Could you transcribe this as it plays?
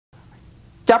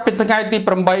ចាប់ពីថ្ងៃទី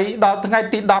8ដល់ថ្ងៃ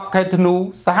ទី10ខែធ្នូ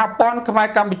សហព័ន្ធខ្មែរ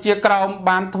កម្ពុជាក្រោម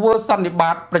បានធ្វើសន្និ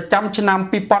បាតប្រចាំឆ្នាំ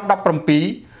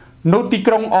2017នៅទី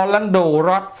ក្រុង Orlando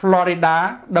រដ្ឋ Florida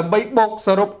ដើម្បីបូកស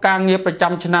រុបការងារប្រ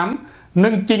ចាំឆ្នាំនិ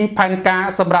ងជិញផែនការ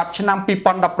សម្រាប់ឆ្នាំ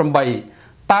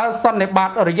2018តើសន្និបាត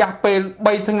រយៈពេល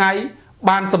3ថ្ងៃ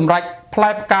បានសម្រេចផ្លែ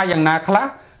ផ្កាយ៉ាងណាខ្លះ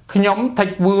ខ្ញុំថេច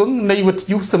វឿងនៃវិទ្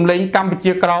យុសំឡេងកម្ពុ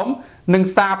ជាក្រោមនិង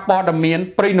សារព័ត៌មាន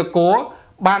ព្រៃនគរ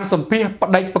បានសម្ភាសប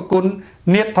ដិប្រគុណ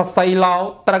នាថសីឡោ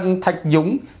ត្រឹងថច្ចយុង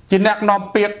ជាអ្នកនាំ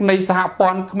ពាក្យនៃសហព័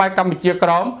ន្ធខ្មែរកម្ពុជាក្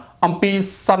រោមអំពី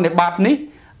សន្និបាតនេះ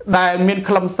ដែលមាន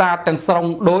ខ្លឹមសារទាំងស្រុង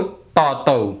ដូចត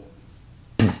ទៅ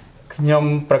ខ្ញុំ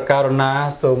ប្រកាសណា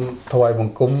សូមថ្វាយប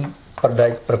ង្គំបដិ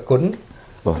ប្រគុណ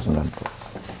បងសម្រាប់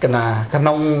កណាក្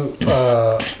នុង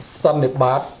សន្និ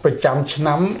បាតប្រចាំឆ្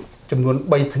នាំចំនួន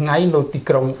3ថ្ងៃនៅទី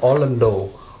ក្រុង Orlando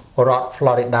រដ្ឋ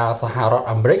Florida សហរដ្ឋ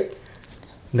អាមេរិក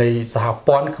នៃសហ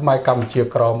ព័ន្ធខ្មែរកម្ពុជា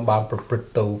ក្រមបានប្រព្រឹត្ត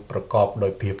ទៅប្រកបដោ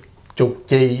យភាពជោគ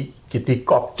ជ័យជាទី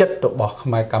កប់ចិត្តរបស់ខ្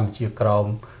មែរកម្ពុជាក្រម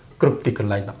គ្រប់ទីក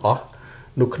ន្លែងទាំងអស់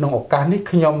នៅក្នុងឱកាសនេះ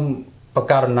ខ្ញុំប្រ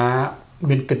កាសណា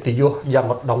មានកិត្តិយសយ៉ាង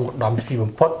ឧត្តមឧត្តមទី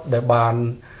បំផុតដែលបាន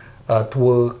ធ្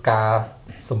វើការ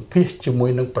សម្ភាសជាមួយ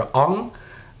នឹងព្រះអង្គ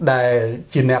ដែល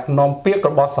ជាអ្នកនាំពាក្យ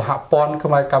របស់សហព័ន្ធខ្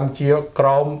មែរកម្ពុជាក្រ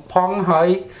មផងហើយ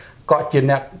ក៏ជា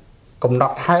អ្នកកំណ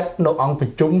ត់ហេតុនៅអង្គប្រ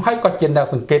ជុំហើយក៏ជាអ្នក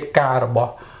សង្កេតការរប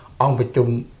ស់អង្គប្រជុំ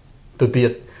ទៅទៀ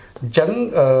តអញ្ចឹង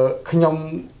ខ្ញុំ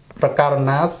ប្រកាស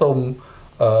ណាសូម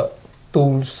ទូ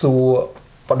លសួរ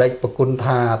បដិប្រគុណ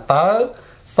ថាតើ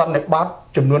សន្និបាត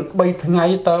ចំនួន3ថ្ងៃ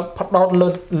តើផ្ដោត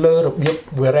លើរបៀប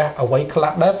វិរៈអ្វីខ្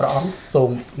លះដែរព្រះអង្គសូម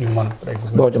និមន្តបដិប្រគុណ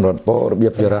បងចម្រើនពររបៀ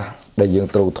បវិរៈដែលយើង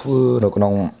ត្រូវធ្វើនៅក្នុ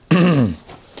ង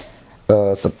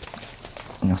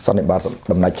សន្និបាត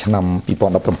ដំណាច់ឆ្នាំ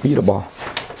2017របស់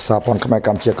សហព័ន្ធខ្មែរក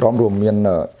ម្ពុជាក្រមរួមមាន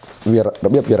រ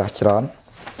បៀបវិរៈច្រើន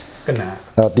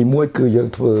ទី1គឺយើង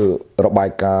ធ្វើរបាយ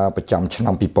ការណ៍ប្រចាំឆ្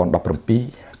នាំ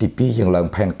2017ទី2យើងឡើង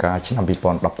ផែនការឆ្នាំ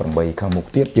2018ខាងមុខ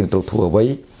ទៀតយើងត្រូវធ្វើអ្វី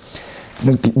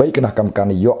និងទី3គណៈកម្មការ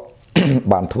នយោបាយ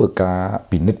បានធ្វើការ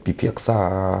ពិនិត្យពិភាក្សា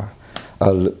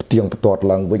ទៀងបន្ទាត់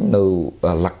ឡើងវិញនៅ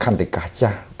លក្ខន្តិកាចា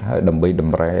ស់ហើយដើម្បីត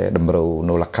ម្រូវ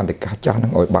នៅលក្ខន្តិកាចាស់នឹ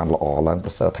ងឲ្យបានល្អឡើងប្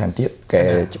រសើរថែមទៀតកែ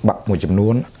ច្បាប់មួយចំនួ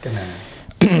ន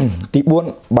ទី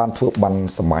4បានធ្វើបាន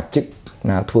សមាជិក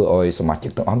ណាធ្វើឲ្យសមាជិក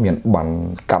ទាំងអស់មានបាន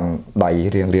កាន់ដៃ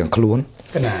រៀងខ្លួន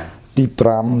ទី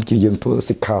5ជាយើងធ្វើ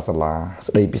សិក្ខាសាលា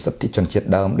ស្ដីពីសិទ្ធិជនជាតិ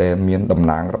ដើមដែលមានតំ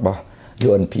ណាងរបស់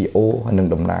UNPO និង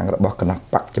តំណាងរបស់គណៈ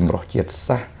បកចម្រុះជាតិ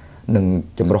សាសន៍និង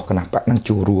ចម្រុះគណៈបកនឹង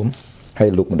ចូលរួមហើយ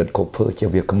លោកបណ្ឌិតកូភើជា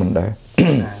វាគ្មិនដែរ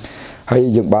ហើយ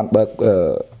យើងបានបើក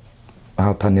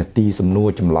ហៅថានីតិសំណួរ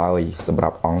ចម្លើយសម្រា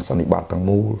ប់អង្គសន្និបាតទាំង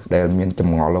មូលដែលមានច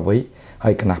ម្ងល់អ្វី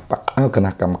ហើយគ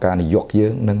ណៈកម្មការនយោបាយយើ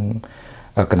ងនិង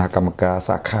គណៈកម្មការ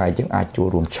សាខាយើងអាចចូល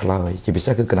រួមឆ្លើយជាពិ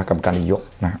សេសគឺគណៈកម្មការនយោបា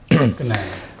យណា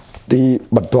ទី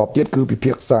បន្ទាប់ទៀតគឺពិ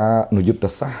ភាក្សានយោបា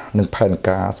យសាស្ត្រនិងផែន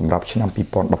ការសម្រាប់ឆ្នាំ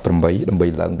2018ដើម្បី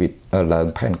ឡើង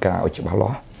ផែនការឲ្យច្បាស់លា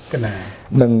ស់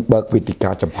និងបើកវេទិកា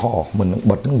ចំហមុននឹង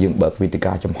បិទនឹងយើងបើកវេទិ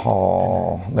កាចំហ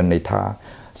មានន័យថា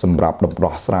សម្រាប់ដំ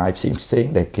ណោះស្រាយផ្សេង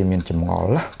ដែលគេមានចម្ងល់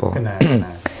ណាបង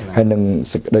ហើយនឹង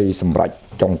សេចក្តីសម្រេច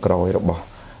ចុងក្រោយរបស់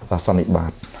សន្និបា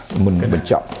តមុនបញ្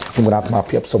ចប់ខ្ញុំគណៈអាត្មា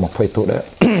ភាពសូមអភ័យទោសដែរ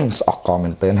ស្អកកមែ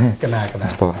នទែនកណា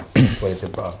បងធ្វើទៅ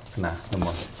បងកណានំប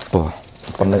ង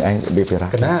ប៉ុណ្្នឹងឯងរបៀបវិរៈ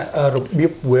កណារបៀ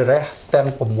បវិរៈទាំង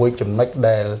6ចំណុច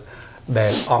ដែ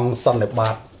លអង្គសន្និបា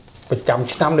តប្រចាំ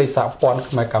ឆ្នាំនៃសហព័ន្ធ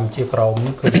ខ្មែរកម្ពុជាក្រម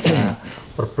នេះគឺថា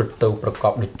ប្រព្រឹត្តទៅប្រក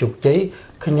បដោយជោគជ័យ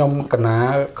ខ្ញុំកណា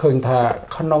ឃើញថា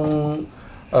ក្នុង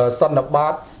សន្និបា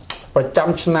តប្រចាំ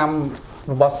ឆ្នាំ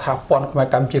របស់សហព័ន្ធខ្មែរ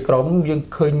កម្ពុជាក្រមយើង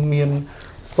ឃើញមាន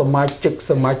សមាជិក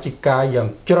សមាជិកាយ៉ាង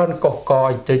ច្រើនកុះក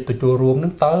អញ្ជើញទទួលរួមនឹ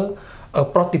ងតើ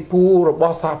ប្រតិភូរប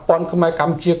ស់សហព័ន្ធខ្មែរក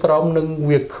ម្ពុជាក្រមនឹង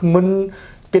វាគ្មិន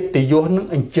កិត្តិយសនឹង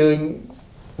អញ្ជើញ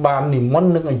បាននិមន្ត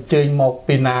នឹងអញ្ជើញមក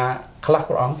ពីណាខ្លះ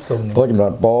ព្រះអង្គសូមបងចម្រើ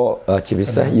នពរជាពិ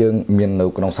សេសយើងមាននៅ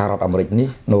ក្នុងសហរដ្ឋអាមេរិកនេះ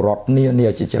នៅរដ្ឋនា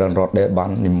ជាច្រើនរដ្ឋដែលបា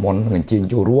ននិមន្តនឹងអញ្ជើញ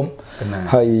ចូលរួម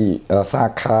ហើយសា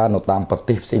ខានៅតាមប្រ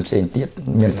ទេសផ្សេងទៀត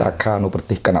មានសាខានៅប្រ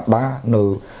ទេសកាណាដានៅ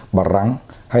បារាំង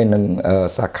ហើយនឹង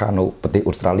សាខានៅប្រទេស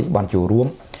អូស្ត្រាលីបានចូលរួម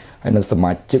ហើយនឹងស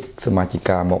មាជិ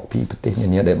កាមកពីប្រទេសនា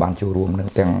នាដែលបានចូលរួមនឹង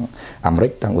ទាំងអាមេរិ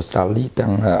កទាំងអូស្ត្រាលីទាំ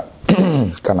ង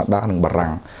កាណាដានិងបារាំ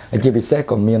ងហើយជាពិសេស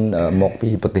ក៏មានមកពី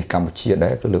ប្រទេសកម្ពុជាដែ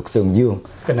រគឺលោកសឿងយើង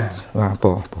កណាបាទប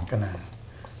ងក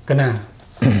ណា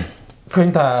ឃើញ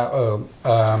ថា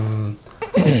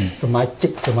ស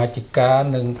មាជិកា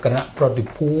និងគណៈប្រតិ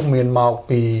ភូមានមក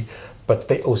ពីប្រ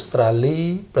ទេសអូស្ត្រាលី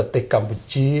ប្រទេសកម្ពុ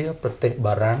ជាប្រទេស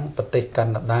បារាំងប្រទេសកា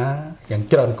ណាដាយ៉ាង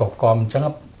ច្រើនកុះកមអញ្ចឹង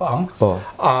ព្រះអង្គ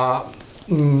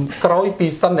ក្រោយពី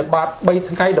សន្និបាត3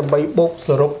ថ្ងៃដើម្បីបូកស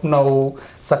រុបនៅ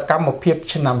សកម្មភាព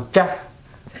ឆ្នាំចាស់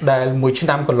ដែលមួយឆ្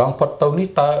នាំកន្លងផុតទៅនេះ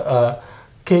តើ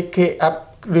KKF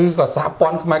ឬក៏សហព័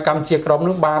ន្ធខ្មែរកម្ពុជាក្រម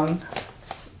នោះ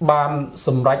បានស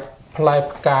ម្រេចផ្លែ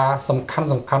ផ្កាសំខា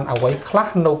ន់អ្វីខ្លះ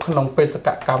នៅក្នុងបេសក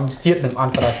កម្មជាតិនិងអ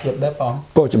ន្តរជាតិដែរបង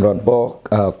ពោចម្រើនពោ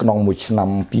ក្នុងមួយឆ្នាំ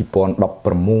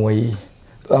2016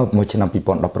មួយឆ្នាំ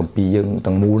2017យើង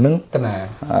ទាំងមូលហ្នឹង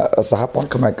សហព័ន្ធ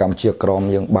ខ្មែរកម្ពុជាក្រម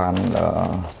យើងបាន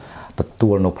ទទួ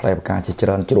លនៅផ្លែផ្កាជាច្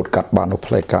រើនជ្រួតកាត់បាននៅ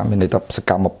ផ្លែផ្កាមានន័យថាស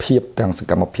កម្មភាពទាំងស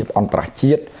កម្មភាពអន្តរ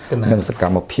ជាតិនិងសក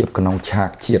ម្មភាពក្នុងឆាក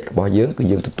ជាតិរបស់យើងគឺ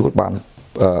យើងទទួលបាន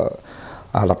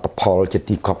លទ្ធផលជា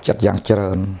ទីកប់ចិត្តយ៉ាងច្រើ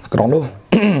នក្នុងនោះ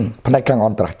ផ្នែកខាងអ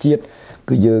ន្តរជាតិ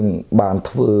គឺយើងបាន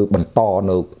ធ្វើបន្ត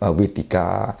នៅវេទិកា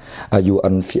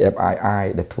UNFFII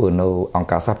ដែលធ្វើនៅអង្គ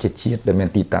ការសហប្រជាជាតិដែលមាន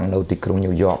ទីតាំងនៅទីក្រុង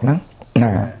ញូវយ៉កហ្នឹង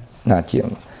ណាជា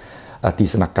ទី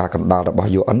ស្នាក់ការកណ្ដាលរបស់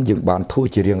UN យើងបានធ្វើ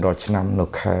ជារៀងរាល់ឆ្នាំនៅ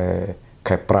ខែ5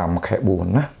ខែ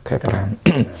4ណាខែ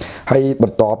5ហើយប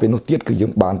ន្តពីនោះទៀតគឺយើ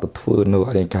ងបានទៅធ្វើនៅ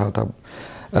គេហៅថា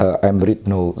Emirates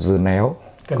នៅ Geneva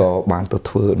ក៏បានទៅ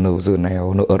ធ្វើនៅ Geneva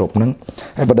នៅអឺរ៉ុបហ្នឹង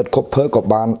ហើយបណ្ឌិតខុបភើក៏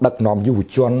បានដឹកនាំយុវ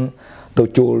ជនទៅ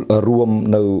ចូលរួម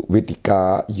នៅវេទិកា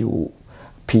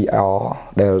UPR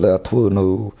ដែលធ្វើ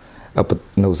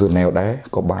នៅGeneva ដែរ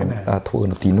ក៏បានធ្វើ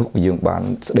នៅទីនោះយើងបាន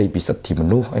ស្ដីពីសិទ្ធិម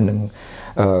នុស្សហើយនឹង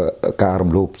ការ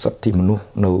រំលោភសិទ្ធិមនុស្ស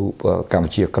នៅកម្ពុ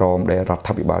ជាក្រមដែលរដ្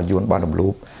ឋាភិបាលយួនបានរំលោ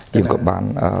ភយើងក៏បាន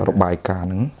របាយការណ៍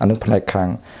ហ្នឹងអានឹងផ្នែកខាង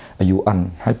UN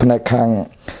ហើយផ្នែកខាង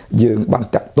យើងបាន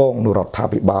តាក់ទងនៅរដ្ឋា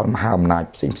ភិបាលមហាអំណាច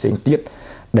ផ្សេងទៀត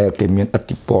ដែលគេមានឥទ្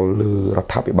ធិពលលើរ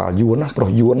ដ្ឋាភិបាលយួនណាព្រោះ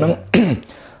យួនហ្នឹង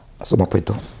សូមអភ័យ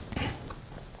ទោស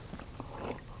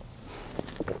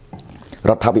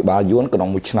រដ្ឋាភិបាលយួនក្នុង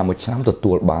មួយឆ្នាំទ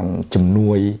ទួលបានជំ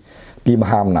នួយពីម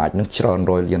ហាអំណាចនឹងច្រើន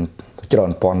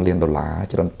ពាន់លានដុល្លារ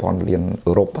ច្រើនពាន់លាន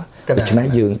អឺរ៉ុបដូច្នេះ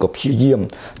យើងក៏ព្យាយាម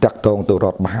តាក់ទងទៅរ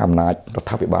ដ្ឋមហាអំណាចរដ្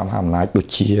ឋាភិបាលមហាអំណាចដូច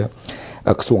ជា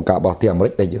ក្រសួងការបរទេសអាមេរិ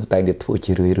កដែលយើងតែងតែធ្វើ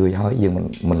ជារឿយៗហើយយើង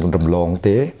មិនរំលង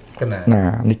ទេណា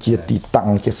នេះជាទីតាំង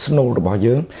ជាស្នូលរបស់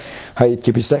យើងហើយ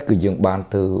ជាពិសេសគឺយើងបាន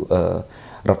ទៅ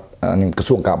រដ្ឋនឹងក្រ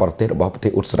សួងការបរទេសរបស់ប្រទេ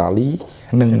សអូស្ត្រាលី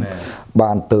និង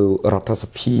បានទៅរដ្ឋស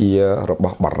ភារប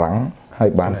ស់បារាំងហើ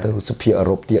យបានទៅសភាអឺ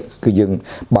រ៉ុបទៀតគឺយើង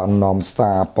បាននាំ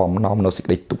សារពំនាំនៅសេច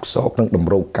ក្តីទុក្ខសោកនិងត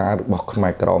ម្រូវការរបស់ខ្មែ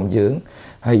រក្រមយើង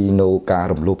ហើយនៅការ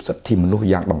រំលោភសិទ្ធិមនុស្ស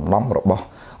យ៉ាងដំណំរបស់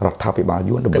រដ្ឋាភិបាល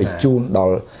យួនដើម្បីជូនដ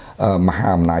ល់មហា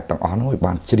អំណាចទាំងអស់នោះឲ្យ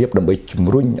បានជ្រាបដើម្បីជំ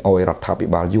រុញឲ្យរដ្ឋាភិ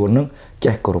បាលយួននឹង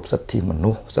ចេះគោរពសិទ្ធិមនុ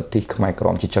ស្សសិទ្ធិខ្មែរក្រ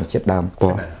មជាជនជាតិដើមផ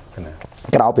ង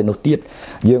ក្រៅពីនោះទៀត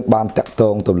យើងបានតាក់ទ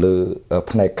ងទៅលើ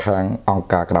ផ្នែកខាងអង្គ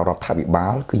ការក្រៅរដ្ឋាភិបា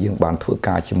លគឺយើងបានធ្វើ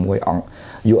ការជាមួយអង្គ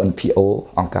UNPO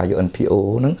អង្គការ UNPO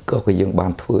ហ្នឹងក៏យើងបា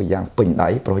នធ្វើយ៉ាងពេញដៃ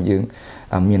ព្រោះយើង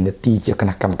មាននីតិជាគ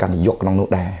ណៈកម្មការនយោបាយក្នុងនោះ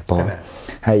ដែរបង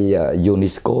ហើយ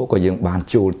UNESCO ក៏យើងបាន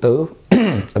ចូលទៅ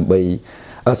ដើម្បី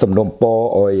សំណូមពរ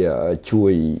ឲ្យជួ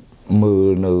យមើល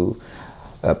នៅ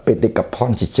បេតិកភ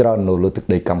ណ្ឌជាច្រើននៅលើទឹក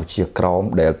ដីកម្ពុជាក្រោម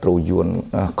ដែលត្រូវយួន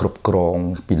គ្រប់គ្រង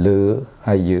ពីលើ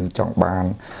ហើយយើងចង់បាន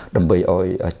ដើម្បីឲ្យ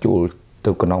ចូល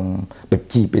ទៅក្នុងបញ្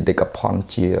ជីបេតិកភណ្ឌ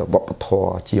ជាវប្បធ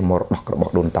ម៌ជាមរតករប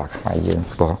ស់ដូនតាខ្មែរយើង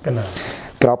បង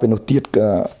ក្រៅពីនោះទៀតក៏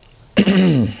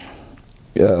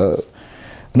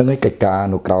នឹងឯកិច្ចការ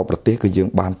នៅក្រៅប្រទេសគឺយើង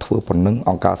បានធ្វើប៉ុណ្ណឹង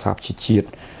អង្គការសហប្រជាជាតិ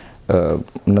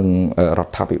នឹងរ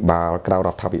ដ្ឋាភិបាលក្រៅរ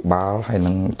ដ្ឋាភិបាលហើយ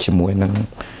នឹងជាមួយនឹង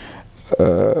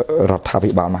រដ្ឋាភិ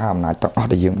បាលមហាអំណាចទាំងអស់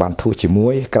ដែលយើងបានធ្វើជាមួ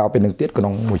យក្រៅពីនឹងទៀតក្នុ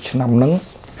ងមួយឆ្នាំហ្នឹង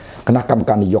គណៈកម្ម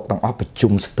ការនយោបាយទាំងអស់ប្រ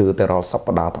ជុំស្ទើរតែរាល់ស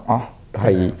ប្តាហ៍ទាំងអស់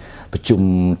ហើយប្រជុំ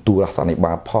ទូរស័ព្ទនិ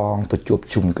បាតផងទៅជួប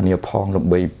ជុំគ្នាផងដើ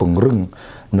ម្បីពង្រឹង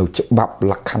នៅច្បាប់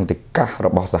លក្ខន្តិកៈរ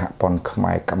បស់សហព័ន្ធខ្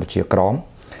មែរកម្ពុជាក្រម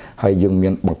ហើយយើងមា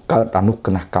នបង្កើតអនុគ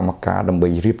ណៈកម្មការដើម្បី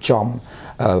រៀបចំ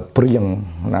ព្រៀង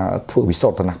ធ្វើវិសោ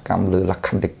ធនកម្មលើលក្ខ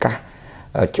ន្តិកៈ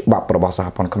ច្បាប់របស់សហ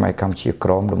ព័ន្ធខ្មែរកម្ពុជាក្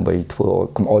រមដើម្បីធ្វើឲ្យ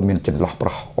កុំឲ្យមានចន្លោះប្រ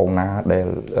ហោងណាដែល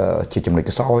ជាចំណុច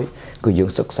ខ្សោយគឺយើង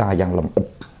សិក្សាយ៉ាងលម្អិត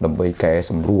ដើម្បីកែ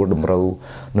សម្រួលតម្រូវ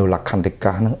នៅលក្ខន្តិ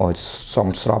កៈហ្នឹងឲ្យសម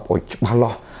ស្របឲ្យច្បាស់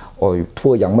លាស់ឲ្យធ្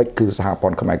វើយ៉ាងម៉េចគឺសហព័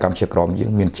ន្ធខ្មែរកម្ពុជាក្រមយើ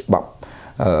ងមានច្បាប់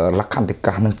លក្ខន្តិ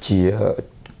កៈហ្នឹងជា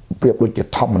ប្រៀបដូចជា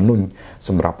ធម្មនុញ្ញស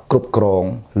ម្រាប់គ្រប់គ្រង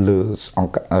លើអ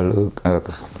ង្គលើ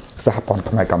សហព័ន្ធ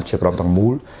ខ្មែរកម្ពុជាក្រមទាំងមូ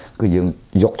លគឺយើង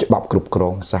យកច្បាប់គ្រប់គ្រ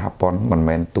ងសហព័ន្ធមិន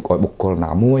មែនទុកឲ្យបុគ្គល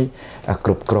ណាមួយគ្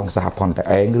រប់គ្រងសហព័ន្ធតែ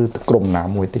ឯងឬក្រុមណា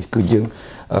មួយទេគឺយើង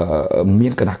មា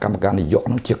នគណៈកម្មការនយោបាយ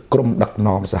នឹងជាក្រុមដឹក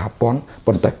នាំសហព័ន្ធ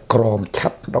ប៉ុន្តែក្រមឆា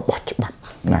ត់របស់ច្បាប់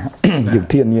ណាយើង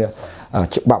ធានា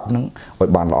ច្បាប់នឹងឲ្យ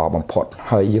បានល្អបំផុត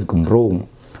ហើយយើងគម្រោង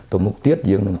ទៅមុខទៀត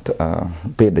យើងនឹង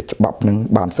ពេលដែលច្បាប់នឹង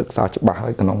បានសិក្សាច្បាស់ហើ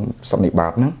យក្នុងសន្និបា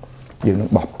តហ្នឹងយើងនឹង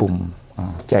បោះពុំ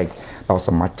ចែកដល់ស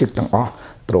មាជិកទាំងអស់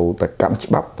ត្រូវតែកាន់ច្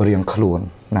បាប់រៀងខ្លួន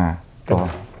ណាបង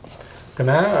ក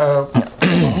ណា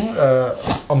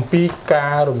អំពីកា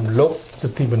ររំលោភសិ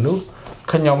ទ្ធិមនុស្ស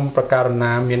ខ្ញុំប្រកាស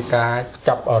ណាមានការ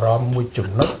ចាប់អារម្មណ៍មួយចំ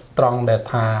ណុចត្រង់ដែល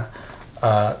ថា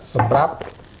សម្រាប់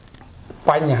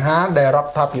បញ្ហាដែលរ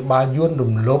ដ្ឋាភិបាលយួន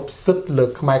រំលោភសិទ្ធិលើ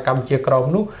ខ្មែរកម្ពុជាក្រម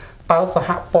នោះតើសហ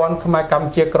ព័ន្ធខ្មែរកម្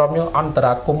ពុជាក្រមយើងអន្ត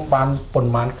រាគមន៍បានប៉ុ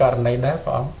ន្មានករណីដែរប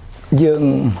ង យើង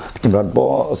ចម្រើនពោ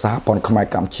សហព័ន្ធខ្មែរ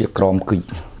កម្ពុជាក្រមគឺ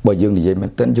បើយើងនិយាយមែ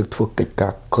នទែនយើងធ្វើកិច្ចកា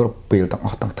រគ្រប់ពេលទាំងអ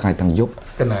ស់ទាំងថ្ងៃទាំងយប់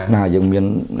ណាយើងមាន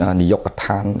នាយកដ្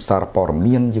ឋានសារព័ត៌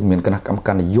មានយើងមានគណៈកម្ម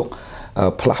ការនយោបាយ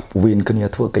ផ្លាស់វេនគ្នា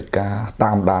ធ្វើកិច្ចការ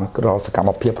តាមដានក្រលសកម្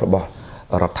មភាពរបស់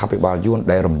រដ្ឋាភិបាលយួន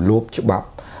ដែលរំលោភច្បាប់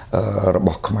រប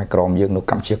ស់ខ្មែរក្រមយើងនៅ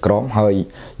កម្ពុជាក្រមហើយ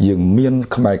យើងមាន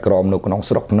ខ្មែរក្រមនៅក្នុង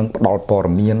ស្រុកនឹងផ្ដល់ព័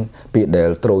ត៌មានពីដែល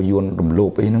ត្រូវយួនរំលោ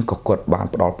ភអីហ្នឹងក៏គាត់បាន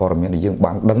ផ្ដល់ព័ត៌មានឲ្យយើង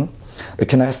បានដឹងដូ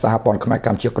ច្នេះសហព័ន្ធខ្មែរក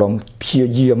ម្ពុជាក្រមព្យា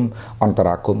យាមអន្ត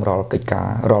រាគមន៍រាល់កិច្ចការ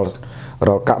រា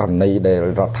ល់ករណីដែល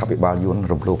រដ្ឋាភិបាលយួន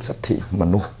រំលោភសិទ្ធិម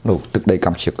នុស្សនៅទឹកដីក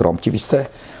ម្ពុជាក្រមជាពិសេស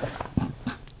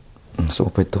សូម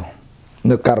អភ័យទោស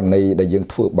នៅករណីដែលយើង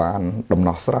ធ្វើបានដំ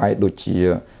ណោះស្រាយដូចជា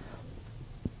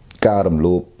ការរំ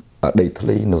លោភដីធ្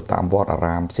លីនៅតាមវត្តអា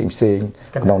រាមផ្សេង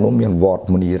ក្នុងនោះមានវត្ត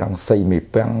មុនីរង្សីមេ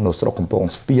ពាំងនៅស្រុកកំពង់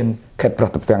ស្ពានខេត្តប្រះ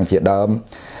តាពាំងជាដើម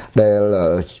ដែល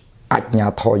អញ្ញា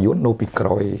ធរយួននៅពីក្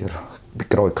រោ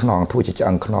យខ្នងធ្វើជាឆ្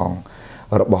អឹងខ្នង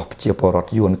របស់ប្រជាពលរដ្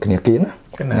ឋយួនគ្នាគេ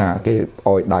ណាគេ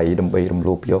ឲ្យដៃដើម្បីរំ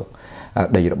លោភយក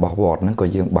ដីរបស់វត្តហ្នឹងក៏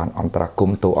យើងបានអន្តរាគម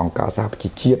ន៍ទៅអង្គការសហប្រ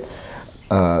ជាជាតិ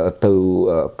ទៅ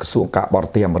ក្រសួងការបរ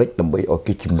ទេសអាមេរិកដើម្បីឲ្យ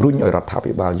គេជំរុញឲ្យរដ្ឋា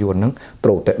ភិបាលយួនហ្នឹងត្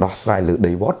រូវតែដោះស្រាយលើ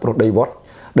ដីវត្តព្រោះដីវត្ត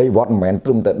មិនមែនត្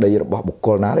រឹមតែដីរបស់បុគ្គ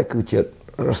លណាទេគឺជា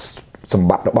សម្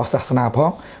បត្តិរបស់សាសនាផង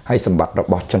ហើយសម្បត្តិរ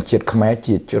បស់ជនជាតិខ្មែរ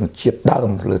ជាជនជាតិដើម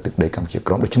លើទឹកដីកម្ពុជា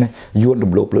ក្រមដូច្នេះយួន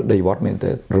រំលោភលើដីវត្តមានតែ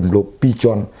រំលោភពីរ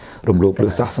ជាន់រំលោភលើ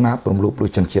សាសនារំលោភលើ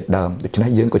ជនជាតិដើមដូច្នេះ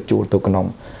យើងក៏ចូលទៅក្នុង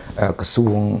ក្រសួ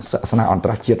ងសាសនាអន្ត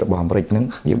រជាតិរបស់អាមេរិកហ្នឹង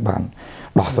យើងបាន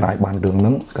ដោះស្រាយបានរឿងហ្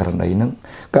នឹងករ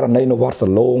ណីនៅវត្តស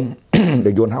ឡូង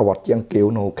ដែលយួនហៅវត្តជាងគៀវ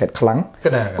នៅខេត្តខ្លាំង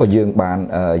ក៏យើងបាន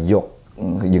យក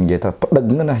យើងនិយាយថាប្តឹង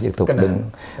ណាយើងទៅប្តឹង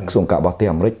ក្រសួងការបរទេស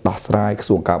អាមេរិកដោះស្រាយក្រ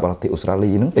សួងការបរទេសអូស្ត្រាលី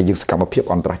ហ្នឹងតែយើងសកម្មភាព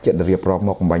អន្តរជាតិរៀបរាប់ម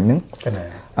កកំបាញ់ហ្នឹង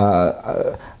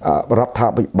រដ្ឋា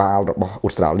ភិបាលរបស់អូ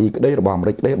ស្ត្រាលីក្តីរបស់អាមេ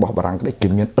រិកក្តីរបស់បារាំងក្តីគេ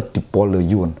មានឥទ្ធិពលលើ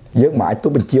យួនយើងមិនអាចទៅ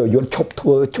បញ្ជាឲ្យយួនឈប់ធ្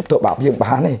វើបាបយើង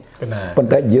បានទេប៉ុន្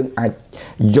តែយើងអាច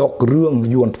យករឿង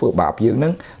យួនធ្វើបាបយើងហ្នឹ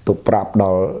ងទៅប្រាប់ដ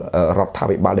ល់រដ្ឋា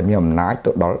ភិបាលដែលមានអំណាច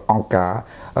ទៅដល់អង្គការ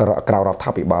ក្រៅរដ្ឋា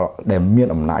ភិបាលដែលមាន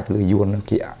អំណាចលើយួនហ្នឹង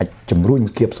គេអាចជំរុញ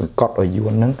គៀបសង្កត់ឲ្យយួ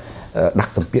នហ្នឹងដា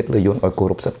ក់សម្ពាធលើយួនឲ្យគោ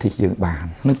រពសិទ្ធិយើងបាន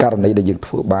នឹងករណីដែលយើង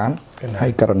ធ្វើបានហើ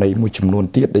យករណីមួយចំនួន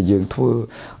ទៀតដែលយើងធ្វើ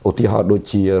ឧទាហរណ៍ដូច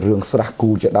ជារឿងស្រះគូ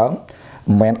ជាដើម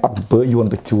មិនមែនអត់អំពើយួន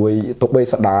ទៅជួយទៅបេ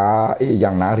សដាអី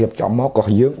យ៉ាងណារៀបចំមកក៏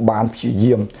យើងបានព្យា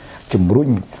យាមជំរុញ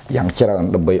យ៉ាងច្រើន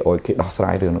ដើម្បីឲ្យគេដោះស្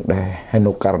រាយរឿងនោះដែរហើយ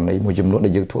នៅករណីមួយចំនួនដែ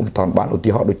លយើងធ្វើមិនតាន់បានឧ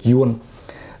ទាហរណ៍ដូចយួន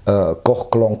កោះ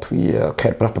ក្លងទ្វារខេ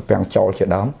ត្តប្រះតាពាំងចោលជា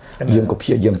ដើមយើងក៏ព្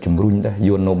យាយាមជំរុញដែរ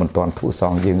យួននៅមិនតាន់ធ្វើស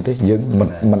ងយើងទេយើង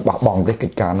មិនបោះបង់ទេកិ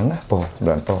ច្ចការហ្នឹងណាបងចម្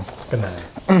រើនបងក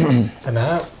ណា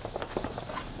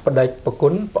បដិប្រគុ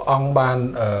ណព្រះអង្គបាន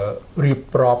រៀប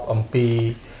រាប់អំពី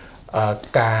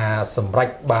ការសម្រេច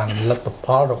បានលទ្ធផ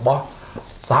លរបស់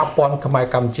សហព័ន្ធខ្មែរ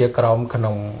កម្ពុជាក្រមក្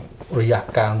នុងរយៈ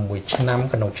កាល1ឆ្នាំ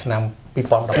ក្នុងឆ្នាំ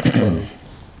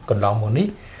2017កន្លងមកនេះ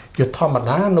ជាធម្ម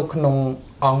តានៅក្នុង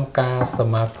អង្គការស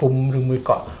មាគមឬមួយ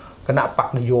ក៏គណៈបក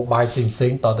នយោបាយផ្សេ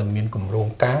ងៗតើតែមានគម្រោង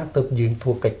ការទើបយើងធ្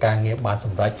វើកិច្ចការងារបានស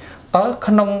ម្រេចតើ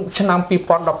ក្នុងឆ្នាំ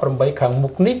2018ខាងមុ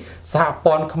ខនេះសហ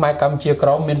ព័ន្ធខ្មែរកម្ពុជាក្រ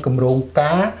មមានគម្រោង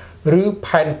ការឬ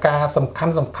ផែនការសំខា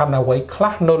ន់អ្វីខ្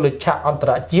លះនៅលើឆាកអន្ត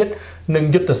រជាតិនិង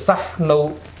យុទ្ធសាស្ត្រនៅ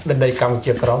ដីដីកម្ពុ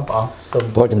ជាក្រមព្រះអង្គសូម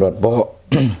បងចម្រើនបង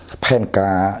ផែន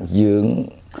ការយើង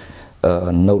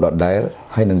នៅដដែល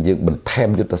ហើយនឹងយើងបន្ថែម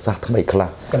យុទ្ធសាស្ត្រថ្មីខ្លះ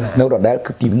នៅដដែល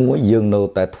គឺទី1យើងនៅ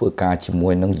តែធ្វើការជាមួ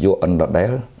យនឹង UN ដដែ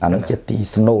លអានឹងជាទី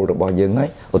ស្នូលរបស់យើងហើយ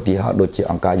ឧទាហរណ៍ដូចជា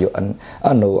អង្គការ UN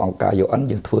នៅអង្គការ UN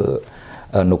យើងធ្វើ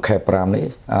នៅខេត្ត5នេះ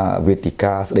វេទិ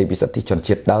កាស្ដីពីសិទ្ធិជន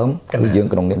ជាតិដើមគឺយើង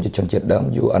ក្នុងនាមជាជនជាតិដើម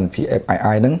UNPFII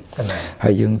ហ្នឹង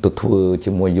ហើយយើងទៅធ្វើ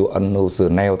ជាមួយ UN នៅសឺ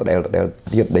ណែវដដែល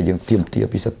ទៀតដែលយើងទាមទារ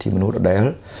ពីសិទ្ធិមនុស្សដដែល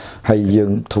ហើយយើ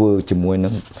ងធ្វើជាមួយនឹ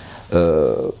ង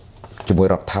ជាមួយ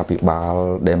រដ្ឋាភិបាល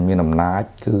ដែលមានអំណាច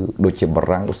គឺដូចជាបា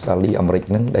រាំងអូស្ត្រាលីអាមេរិក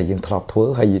ហ្នឹងដែលយើងធ្លាប់ធ្វើ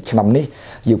ហើយឆ្នាំនេះ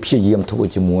យើងព្យាយាមធ្វើ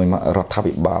ជាមួយរដ្ឋា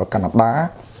ភិបាលកាណាដា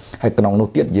ហើយក្នុងនោះ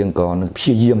ទៀតយើងក៏នឹងព្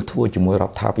យាយាមធ្វើជាមួយរ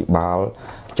ដ្ឋាភិបាល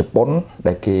ជប៉ុន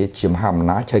ដែលគេជាមហាអំ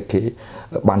ណាចហើយគេ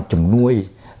បានជំនួយ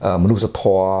មនុស្សធ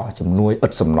ម៌ជំនួយឥ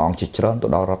តសំណងជាច្រើនទៅ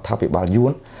ដល់រដ្ឋាភិបាលយួ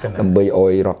នដើម្បីឲ្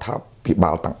យរដ្ឋាភិ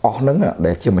បាលទាំងអស់ហ្នឹង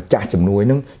ដែលជាម្ចាស់ជំនួយ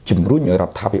ហ្នឹងជំរុញឲ្យរ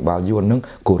ដ្ឋាភិបាលយួនហ្នឹង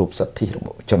គោរពសិទ្ធិរប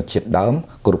ស់ជនជាតិដើម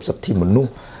គោរពសិទ្ធិមនុស្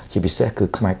សជាពិសេសគឺ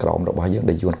ខ្មែរក្រមរបស់យើង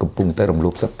ដែលយួនកំពុងតែរំលោ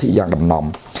ភសិទ្ធិយ៉ាងដំណំ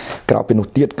ក្រៅពីនោះ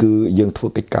ទៀតគឺយើងធ្វើ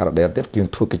កិច្ចការដដែលទៀតយើង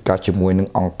ធ្វើកិច្ចការជាមួយនឹង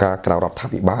អង្គការក្រៅរដ្ឋា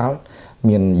ភិបាល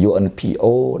មាន UNPO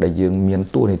ដែលយើងមាន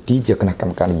តួនាទីជាគណៈក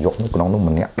ម្មការនយោបាយក្នុងនោះ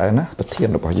ម្នាក់ដែរណាប្រធាន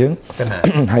របស់យើង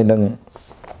ហើយនឹង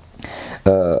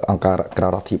អង្គការក្រៅ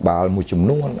រដ្ឋាភិបាលមួយចំ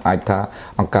នួនអាចថា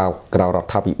អង្គការក្រៅរ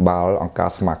ដ្ឋាភិបាលអង្គការ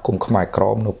សមាគមខ្មែរក្រ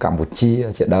មនៅកម្ពុជា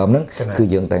ជាដើមហ្នឹងគឺ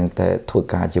យើងតែងតែធ្វើ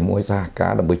ការជាមួយសហកា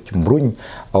រដើម្បីជំរុញឲ្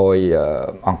យ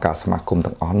អង្គការសមាគម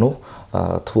ទាំងអស់នោះ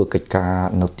ធ្វើកិច្ចការ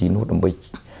នៅទីនោះដើម្បី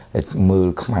មើល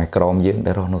ខ្មែរក្រមយើង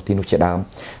ដែលរស់នៅទីនោះជាដើម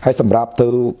ហើយសម្រាប់ទៅ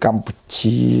កម្ពុ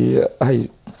ជាហើយ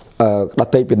ដ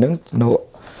តេពីហ្នឹង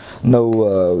នៅ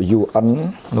UN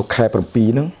នៅខែ7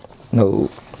ហ្នឹងនៅ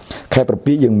ខែ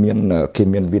7យើងមានគេ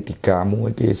មានវេទិកាមួយ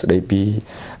គេស្ដីពី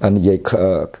និយាយ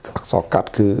អក្សរកាត់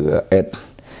គឺ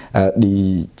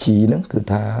DG ហ្នឹងគឺ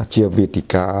ថាជាវេទិ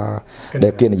កាដែ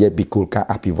លគេនិយាយពីគោលការណ៍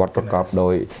អភិវឌ្ឍប្រកបដោ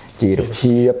យជីវ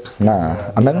ភាពណា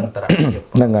អាហ្នឹង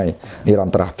ហ្នឹងហើយនិរ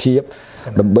ន្តរភាព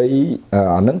ដើម្បី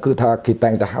អាហ្នឹងគឺថាគេតែ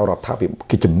ងតែហៅរដ្ឋាភិបាល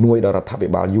គេជំនួយដល់រដ្ឋាភិ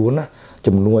បាលយួនណា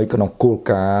ជំនួយក្នុងគោល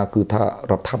ការណ៍គឺថា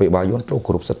រដ្ឋាភិបាលយួនត្រូវ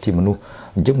គោរពសិទ្ធិមនុស្ស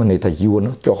អញ្ចឹងមានន័យថាយួន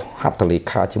ចុះហត្ថលេ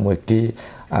ខាជាមួយគេ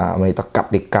មានតក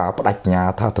តិកាបដិញ្ញា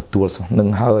ថាទទួលនឹង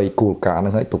ហើយគោលការណ៍នឹ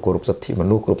ងហើយទៅគោរពសិទ្ធិម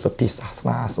នុស្សគោរពសិទ្ធិសាស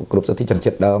នាគោរពសិទ្ធិជន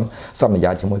ជាតិដើមសន្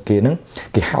យាជាមួយគេហ្នឹង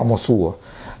គេហៅមកសួរ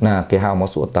ណាគេហៅមក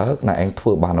សួរតើណែឯងធ្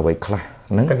វើបានអ្វីខ្លះ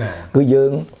ហ្នឹងគឺយើ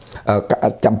ង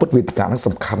ចាំពុតវេទិកាហ្នឹង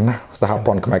សំខាន់ណាស់សហ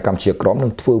ព័ន្ធខ្មែរកម្ពុជាក្រមនឹ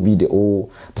ងធ្វើវីដេអូ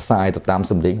ផ្សាយទៅតាម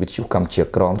សម្លេងវិទ្យុកម្ពុជា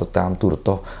ក្រមទៅតាមទូរទ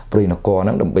ស្សន៍ព្រៃនគរហ្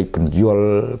នឹងដើម្បីពន្យល់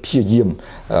ព្យាយាម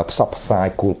ផ្សព្វផ្សាយ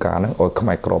គោលការណ៍ហ្នឹងឲ្យខ្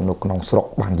មែរក្រមនៅក្នុងស្រុក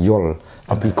បានយល់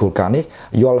អំពីគោលការណ៍នេះ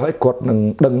យល់ហើយគាត់នឹង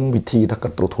ដឹងវិធីថាគា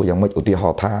ត់ត្រូវធ្វើយ៉ាងម៉េចឧទាហ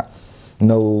រណ៍ថា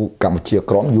នៅកម្ពុជា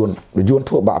ក្រមយួន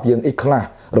ធ្វើបាបយើងអីខ្លះ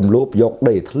រំលោភយក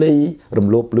ដីធ្លីរំ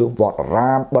លោភលើវត្តអា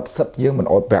រាមបិទសិទ្ធិយើងមិន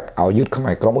អោយប្រាក់ឲ្យយឺតខ្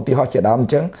មែរក្រមឧទាហរណ៍ជាដើមអ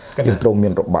ញ្ចឹងយើងត្រូវមា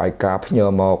នរបាយការណ៍ផ្ញើ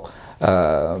មក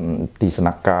ទីស្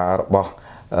នាក់ការរបស់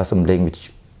សម្លេងវិ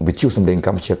ទ្យុសម្លេងក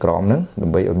ម្ពុជាក្រមហ្នឹងដើ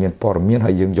ម្បីឲ្យមានព័ត៌មាន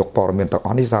ហើយយើងយកព័ត៌មានទាំងអ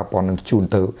ស់នេះសហព័ន្ធនឹងជូន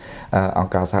ទៅអង្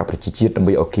គការសហប្រជាជាតិដើម្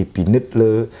បីឲ្យគេពិនិត្យ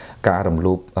លើការរំ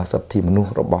លោភសិទ្ធិមនុស្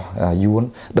សរបស់យួន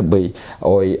ដើម្បីឲ្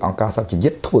យអង្គការសហប្រជាជា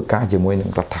តិធ្វើការជាមួយនឹង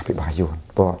រដ្ឋាភិបាលយួន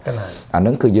បាទអាហ្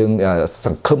នឹងគឺយើងស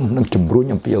ង្ឃឹមនឹងជំរុញ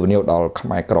អំពីអវនិយដល់ខ្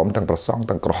មែរក្រមទាំងប្រសង់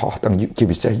ទាំងក្រហមទាំងជា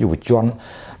ពិសេសយុវជន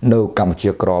នៅកម្ពុ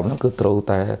ជាក្រមហ្នឹងគឺត្រូវ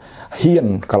តែហ៊ាន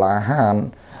ក្លាហាន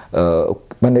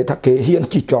មិនន័យថាគេហ៊ាន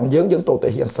ជិះជាន់យើងត្រូវតែ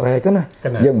ហ៊ានស្រែកណា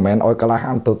យើងមិនមែនឲ្យកលា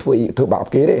ហានទៅធ្វើបាប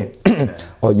គេទេ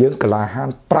ឲ្យយើងកលាហាន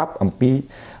ប្រាប់អំពី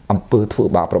អំពើធ្វើ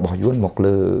បាបរបស់យួនមក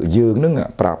លើយើងនឹង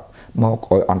ប្រាប់មក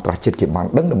ឲ្យអន្តរជាតិគេបាន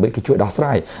ដឹងដើម្បីគេជួយដោះស្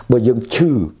រាយបើយើង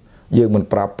ឈឺយើងមិន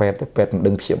ប្រាប់ពេទ្យទេពេទ្យមិន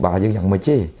ដឹងព្យាបាលយើងយ៉ាងម៉េច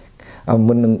ទេ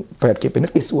មិននឹងពេទ្យគេពេល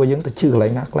នេះគេសួរយើងទៅឈឺកន្លែ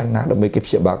ងណាដើម្បីគេ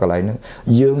ព្យាបាលកន្លែងហ្នឹង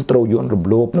យើងត្រូវយួនរំ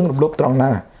លោភនឹងរំលោភត្រង់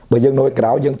ណាបើយើងនៅក្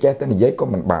រៅយើងចេះតែនិយាយក៏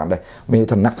មិនបានដែរមាន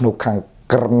ឋានៈនៅខាង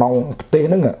ក្នុងប្រទេស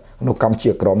ហ្នឹងនៅកម្ពុ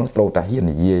ជាក្រមហ្នឹងត្រូវតែហ៊ាន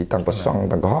និយាយទាំងប្រសង់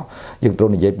ទាំងកោះយើងត្រូវ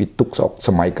និយាយពីទុកសោកស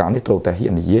ម័យកាលនេះត្រូវតែហ៊ា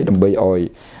ននិយាយដើម្បីឲ្យ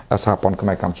សហព័ន្ធខ្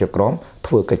មែរកម្ពុជាក្រម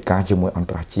ធ្វើកិច្ចការជាមួយអន្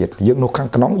តរជាតិយើងនៅខាង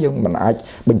ក្នុងយើងមិនអាច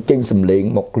បញ្ចេញសម្លេង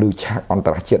មកលើឆាកអន្ត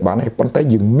រជាតិបានទេប៉ុន្តែ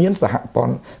យើងមានសហព័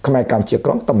ន្ធខ្មែរកម្ពុជាក្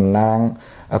រមតំណាង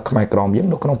ខ្មែរក្រមយើង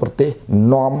នៅក្នុងប្រទេស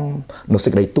នាំនៅសេ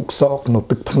ចក្តីទុកសោកនៅ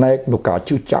ទឹកភ្នែកនៅការ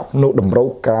ជឿចាប់នៅតម្រូវ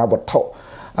ការវត្ថុ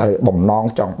បំណង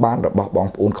ចង់បានរបស់បង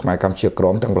ប្អូនខ្មែរកម្ពុជាក្រ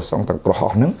មទាំងប្រសង់ទាំងក្រហ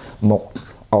មហ្នឹងមក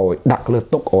ឲ្យដាក់លើ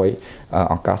ទុកឲ្យ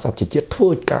អង្គការសហប្រជាជាតិធ្វើ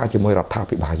ការជាមួយរដ្ឋា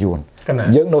ភិបាលយួន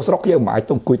យើងនៅស្រុកយើងមិនអាច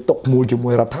ទៅអង្គុយទុកមូលជាមួ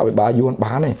យរដ្ឋាភិបាលយួន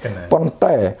បានទេប៉ុន្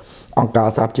តែអង្គការ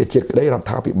សហប្រជាជាតិក្តីរដ្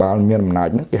ឋាភិបាលមានអំណាច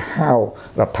ហ្នឹងគេហៅរ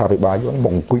ដ្ឋាភិបាលយួនម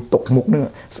កអង្គុយទុកមុខហ្នឹង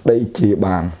ស្ដីជា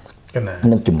បាន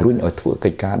នឹងជំរុញឲ្យធ្វើកិ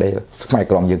ច្ចការដែលខ្មែរ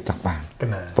ក្រមយើងចង់បាន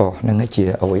បងហ្នឹងឯងជា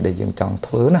អ្វីដែលយើងចង់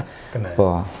ធ្វើណាប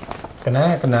ងក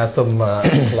ណាសូម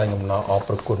ថ្លែងអំណរអរ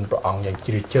ព្រគុណព្រះអង្គយ៉ាង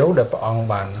ជ្រាលជ្រៅដែលព្រះអង្គ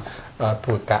បានធ្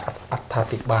វើការអត្ថា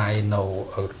ធិប្បាយ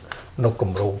នៅគ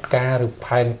ម្រោងការឬ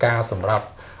ផែនការសម្រាប់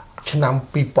ឆ្នាំ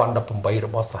2018រ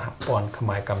បស់សហព័ន្ធខ្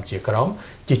មែរកម្ពុជាក្រម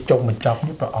ជាចុងបញ្ចប់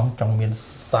នេះព្រះអង្គចង់មាន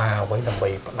សារអ្វីដើម្បី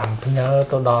ផ្ដាំផ្ញើ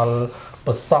ទៅដល់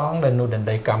ប្រសង់ដែលនៅដែន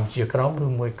ដីកម្ពុជាក្រម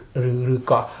ឬ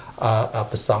ក៏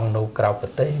ប្រសង់នៅក្រៅប្រ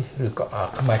ទេសឬក៏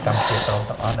ខ្មែរកម្ពុជាក្រម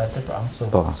ទាំងអស់ដែរព្រះអង្គ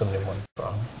សូមនិមន្តព្រះ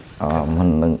អង្គមិន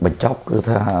នឹងបញ្ចប់គឺ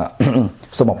ថា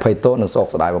សូមអភ័យទោសនឹងសោក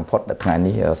ស្ដាយបំផុតដែលថ្ងៃ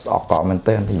នេះស្អកកមែន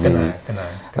ទែនទីយើង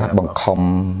បង្ខំ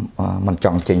មិនច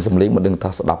ង់ចេញសម្លេងមិនដឹងថា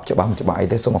ស្ដាប់ច្បាស់អី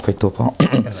ទេសូមអភ័យទោសផង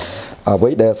អ្វី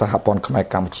ដែលសហព័ន្ធខ្មែរ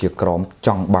កម្ពុជាក្រមច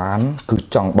ង់បានគឺ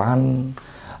ចង់បាន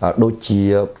ដូចជា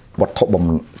វត្ថុមិន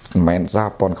មែនសហ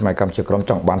ព័ន្ធខ្មែរកម្ពុជាក្រម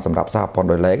ចង់បានសម្រាប់សហព័ន្ធ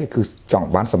ដោយឡែកគឺចង់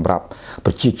បានសម្រាប់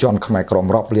ប្រជាជនខ្មែរក្រម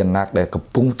រាប់លានណាដែលកំ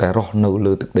ពុងតែរស់នៅ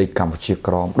លើទឹកដីកម្ពុជា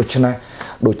ក្រមដូច្នេះ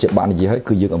ដូចជាបាននិយាយហើយ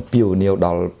គឺយើងអំពាវនាវដ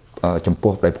ល់ចំ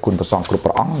ពោះព្រះគុណព្រះសង្ឃគ្រប់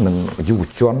ព្រះអង្គនិងយុវ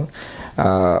ជន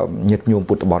ញាតិញោម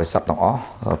ពុទ្ធបរិស័ទទាំងអស់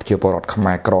ប្រជាពលរដ្ឋខ្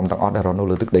មែរក្រមទាំងអស់ដែលរស់នៅ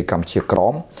លើទឹកដីកម្ពុជាក្រ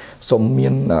មសូមមា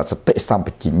នសតិសម្ប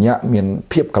ជញ្ញៈមាន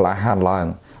ភាពក្លាហានឡើង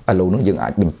ឥឡូវនោះយើងអា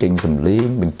ចបញ្ចេញសម្លេង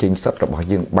បញ្ចេញសិទ្ធិរបស់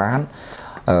យើងបាន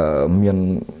មាន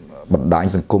បណ្ដាញ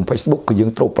សង្គម Facebook គឺយើ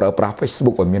ងត្រូវប្រើប្រាស់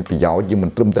Facebook ឲ្យមានប្រយោជន៍យើងមិ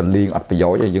នត្រឹមតែលេងអត់ប្រយោ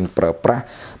ជន៍ទេយើងប្រើប្រាស់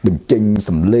បញ្ចេញ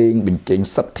សម្លេងបញ្ចេញ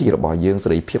សិទ្ធិរបស់យើងសេ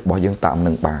រីភាពរបស់យើងតាម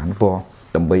នឹងបានព្រោះ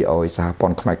ដើម្បីឲ្យសហព័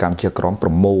ន្ធខ្មែរកម្ពុជាក្រមប្រ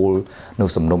មូលនៅ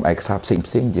សំណុំឯកសារផ្សេ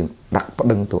ងយើងដាក់ប្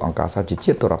តឹងទៅអង្គការសហជីវ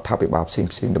ជាតិទៅរដ្ឋាភិបាលផ្សេង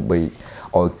ដើម្បី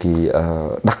ឲ្យគេ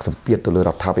ដាក់សម្ពាធទៅលើរ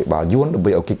ដ្ឋាភិបាលយួនដើម្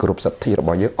បីឲ្យគេគោរពសិទ្ធិរប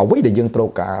ស់យើងអ្វីដែលយើងត្រូវ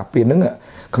ការពេលហ្នឹង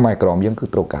ខ្មែរក្រមយើងគឺ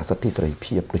ត្រូវការសិទ្ធិសេរី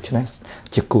ភាពដូច្នេះ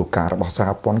ជាគោលការណ៍របស់សហ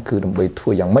ព័ន្ធគឺដើម្បីធ្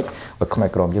វើយ៉ាងម៉េចឲ្យខ្មែរ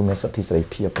ក្រមយើងមានសិទ្ធិសេរី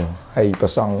ភាពហើយប្រ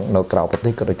សង់នៅក្រៅប្រទេ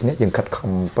សក៏ដូចគ្នាយើងខិតខំ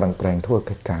ប្រឹងប្រែងធ្វើ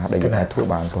កិច្ចការដែលយើងអាចធ្វើ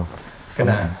បានព្រោះគ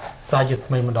ណៈសារយុទ្ធ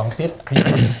ថ្មីម្ដងទៀតខ្ញុំ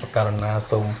បកករណា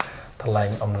សូមថ្លែង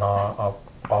អំណរអ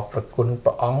បព្រគុណ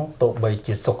ព្រះអង្គទោះបី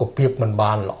ជាសុខភាពមិន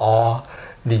បានល្អ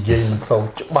និយាយមិនសូវ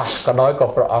ច្បាស់ក៏ដោយក៏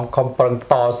ព្រះអង្គខំប្រឹង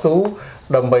តស៊ូ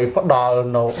ដើម្បីផ្ដល់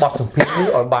នៅបទសម្ភាសន៍នេះ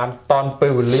ឲ្យបានតាន់ពេ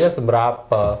លវេលាសម្រាប់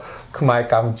ខ្មែរ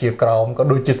កម្ពុជាក្រមក៏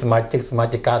ដូចជាសមា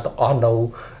ជិកទាំងអស់នៅ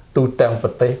ទូទាំងប្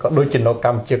រទេសក៏ដូចជានៅក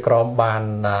ម្ពុជាក្រមបាន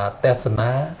ទេសនា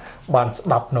បានស្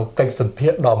ដាប់នៅកិច្ចសម្ភា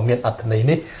សន៍ដ៏មានអត្ថន័យ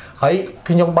នេះហើយ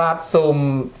ខ្ញុំបាទសូម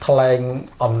ថ្លែង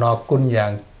អំណរគុណយ៉ា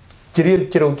ងជ្រាល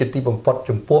ជ្រៅជាទីបំផុត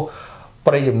ចំពោះ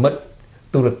ប្រិយមិត្ត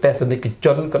ទូរទស្សនិកជ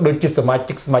នក៏ដូចជាសមា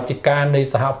ជិកានៃ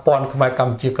សហព័ន្ធខ្មែរក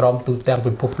ម្ពុជាក្រមទូទាំង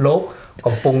ពិភពលោក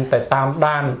កំពុងតែតាម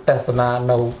ដានទេសនា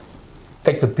នៅ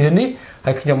កិច្ចសម្ភាសន៍នេះ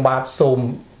ហើយខ្ញុំបាទសូម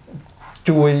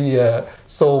ជួយ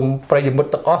សូមប្រិយមិត្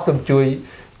តទាំងអស់សូមជួយ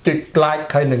ចុច like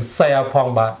ហើយនិង share ផង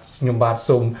បាទខ្ញុំបាទ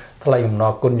សូមថ្លែងអំណ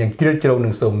រគុណយ៉ាងជ្រាលជ្រៅនិ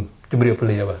ងសូមជម្រាប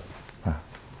លាបាទ